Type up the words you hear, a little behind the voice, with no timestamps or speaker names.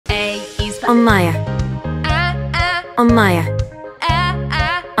Amaya. Amaya.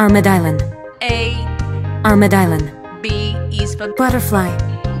 Armadylan. Armadylan. B is for Butterfly.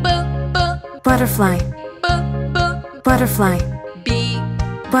 Butterfly. Butterfly. B.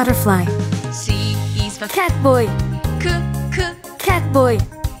 Butterfly. C is for Catboy. Catboy.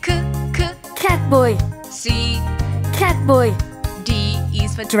 Catboy. C. Catboy. D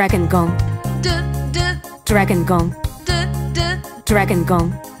is for Dragon Gong. Dragon Gong. Dragon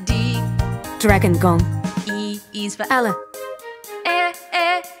Gong. D. Dragon Gong. E is for Ella.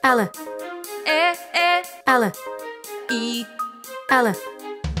 Ella. Ella. E. Ella.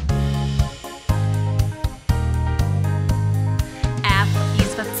 F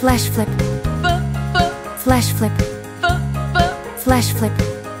is for Flash flip. Flash flip. Flash flip.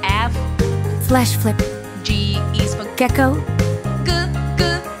 F. Flash flip. G is for Gekko.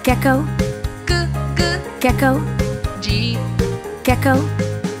 Gekko. Gekko. G. Gekko.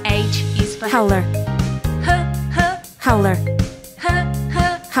 H is for Howler. Howler.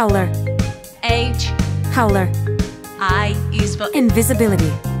 Howler. H. Howler. I is for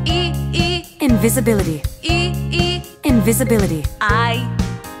Invisibility. E. Invisibility. Invisibility. I.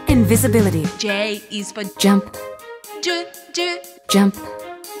 Invisibility. J is for Jump. Jump.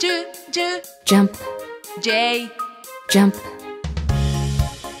 Jump. J. Jump.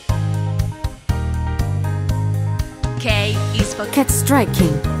 K is for Cat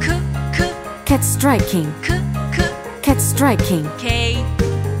striking. Cat striking. Cat striking. K.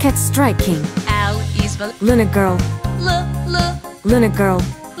 Cat striking. L is for Luna girl. Luna girl.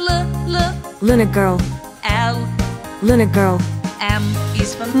 Luna girl. L. Luna girl. M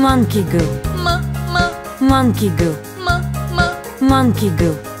is for Monkey goo. Monkey goo. Monkey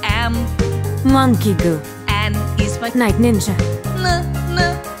goo. M. Monkey goo. N is for Night ninja.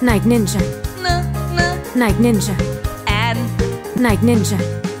 Night ninja. Night ninja. N. Night ninja.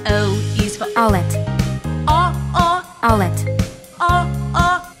 O is for Owlette. Owlette.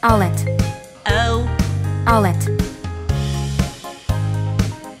 Owlette. O. Owlette.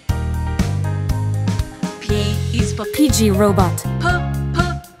 P is for PG robot.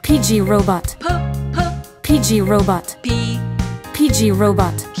 PG robot. PG robot. P. PG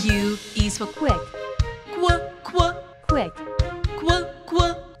robot. Q is for quick, quick,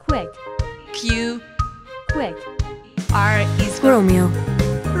 quick, Q. quick, R is for Romeo.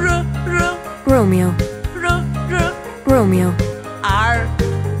 Romeo. Romeo. R.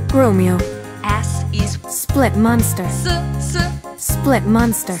 Romeo. S is for Split monster. Split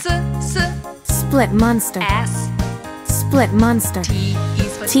monster. Split monster. S. Split monster. T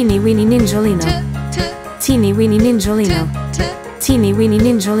is for Teeny weeny ninjolino. Teeny weeny ninjolino. Teeny weeny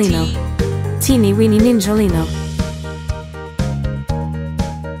ninjolino. Teeny weeny ninjolino.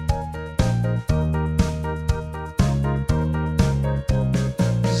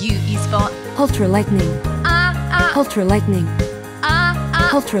 U is for Ultra lightning. Ultra lightning.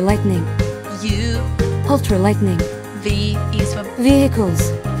 Ultra lightning. U. Ultra lightning. V is for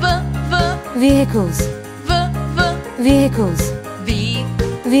Vehicles. Vehicles. Vehicles. V.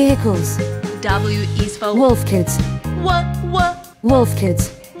 Vehicles. W is for Wolf kids. Wolf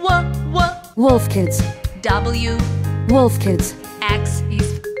kids. Wolf kids. W. Wolf kids. X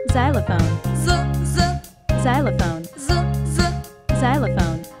is for xylophone, xylophone,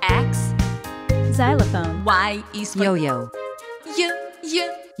 xylophone, X. xylophone, Y is for Yo-yo.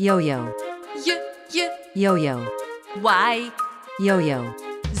 Yo-yo. Yo-yo. Y. Yo-yo.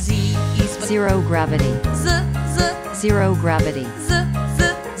 Z is for Zero gravity. Zero gravity.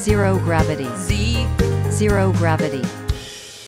 Zero gravity. Z. Zero gravity.